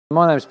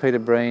My name's Peter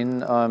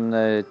Breen. I'm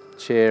the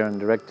Chair and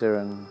Director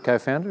and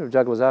Co-Founder of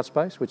Jugglers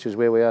Artspace, which is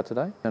where we are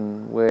today.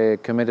 And we're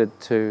committed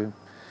to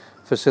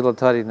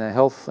facilitating the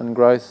health and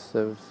growth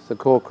of the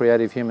core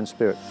creative human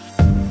spirit.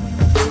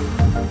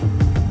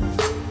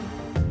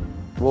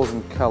 Walls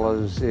and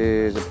Colours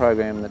is a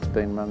program that's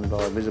been run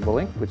by Visible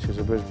Ink, which is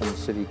a Brisbane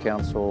City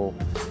Council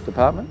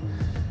department.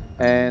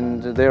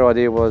 And their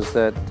idea was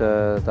that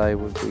they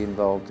would be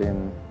involved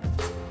in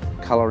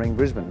colouring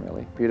Brisbane,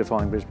 really,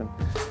 beautifying Brisbane.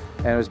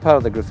 And it was part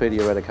of the graffiti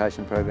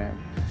eradication program.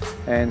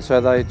 And so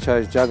they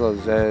chose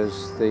Jugglers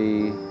as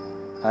the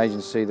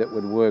agency that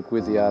would work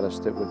with the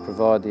artist, that would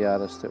provide the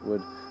artist, that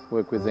would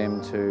work with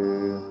them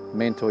to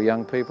mentor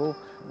young people.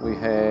 We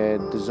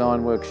had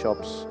design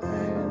workshops,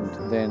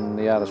 and then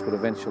the artist would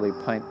eventually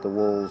paint the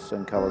walls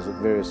and colours at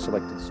various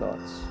selected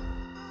sites.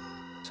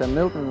 So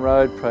Milton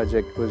Road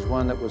project was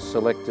one that was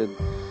selected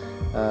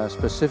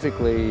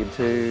specifically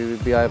to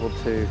be able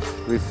to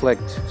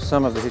reflect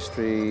some of the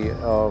history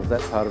of that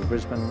part of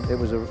Brisbane. It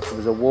was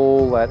a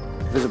wall that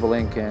Visible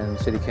Ink and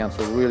City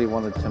Council really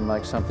wanted to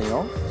make something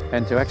of,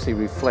 and to actually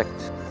reflect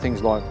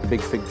things like the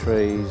big fig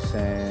trees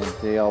and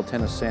the old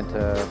tennis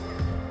centre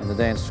and the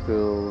dance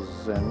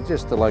schools and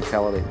just the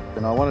locality.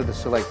 And I wanted to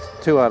select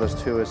two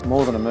artists who are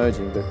more than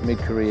emerging but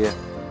mid-career.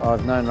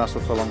 I've known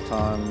Russell for a long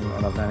time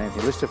and I've known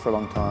Anthony Lister for a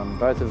long time.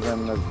 Both of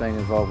them have been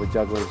involved with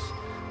Jugglers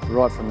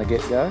right from the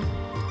get-go.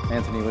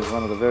 Anthony was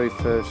one of the very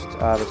first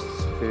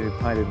artists who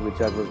painted with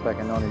Jugglers back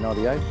in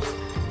 1998,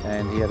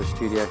 and he had a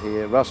studio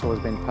here. Russell has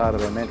been part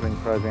of our mentoring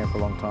program for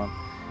a long time,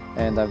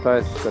 and they've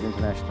both got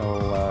international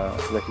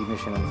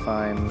recognition and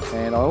fame.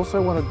 And I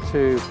also wanted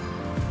to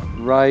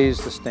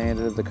raise the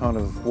standard of the kind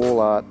of wall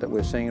art that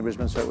we're seeing in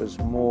Brisbane, so it was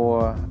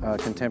more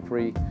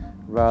contemporary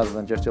rather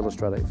than just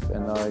illustrative,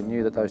 and I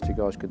knew that those two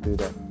guys could do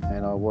that,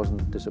 and I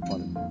wasn't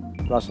disappointed.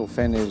 Russell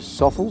Fenn is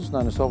Soffles,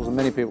 known as Soffles, and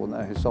many people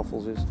know who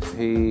Soffles is.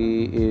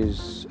 He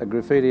is a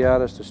graffiti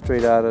artist, a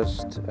street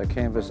artist, a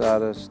canvas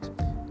artist.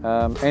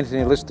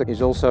 Anthony Lister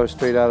is also a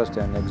street artist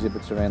and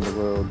exhibits around the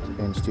world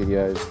in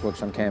studios,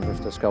 works on canvas,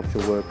 the sculpture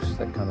works,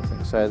 that kind of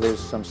thing. So there's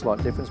some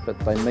slight difference, but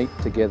they meet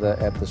together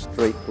at the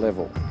street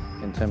level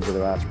in terms of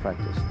their arts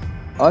practice.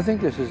 I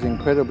think this is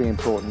incredibly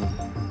important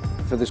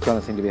for this kind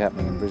of thing to be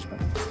happening in Brisbane.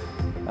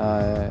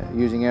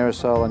 Using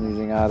aerosol and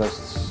using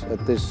artists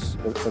of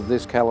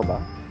this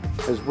calibre,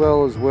 as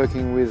well as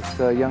working with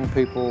young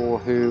people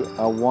who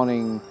are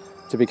wanting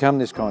to become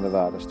this kind of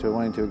artist, who are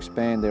wanting to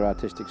expand their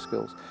artistic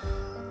skills.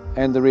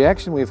 And the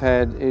reaction we've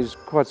had is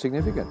quite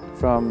significant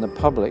from the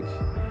public.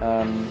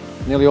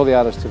 Nearly all the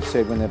artists have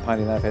said when they're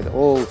painting they've had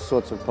all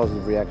sorts of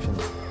positive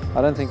reactions.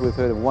 I don't think we've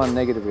heard of one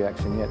negative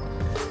reaction yet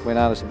when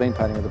artists have been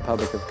painting with the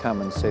public have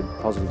come and said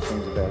positive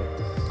things about it.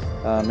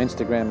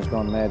 Instagram has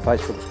gone mad,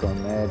 Facebook's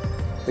gone mad.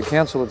 The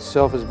council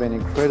itself has been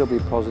incredibly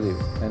positive,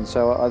 and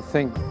so I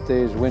think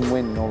there's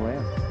win-win all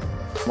round.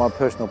 My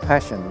personal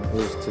passion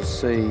is to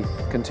see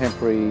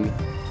contemporary,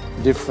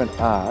 different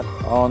art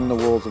on the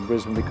walls of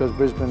Brisbane, because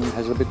Brisbane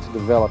has a bit to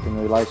develop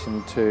in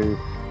relation to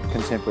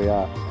contemporary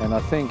art. And I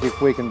think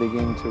if we can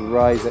begin to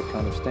raise that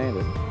kind of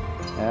standard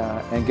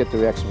and get the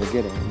reaction we're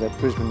getting, that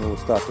Brisbane will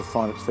start to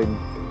find its feet,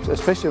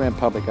 especially around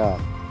public art.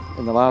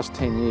 In the last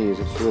 10 years,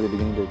 it's really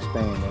beginning to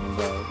expand,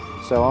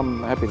 and so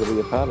I'm happy to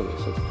be a part of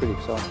this. It's pretty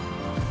exciting.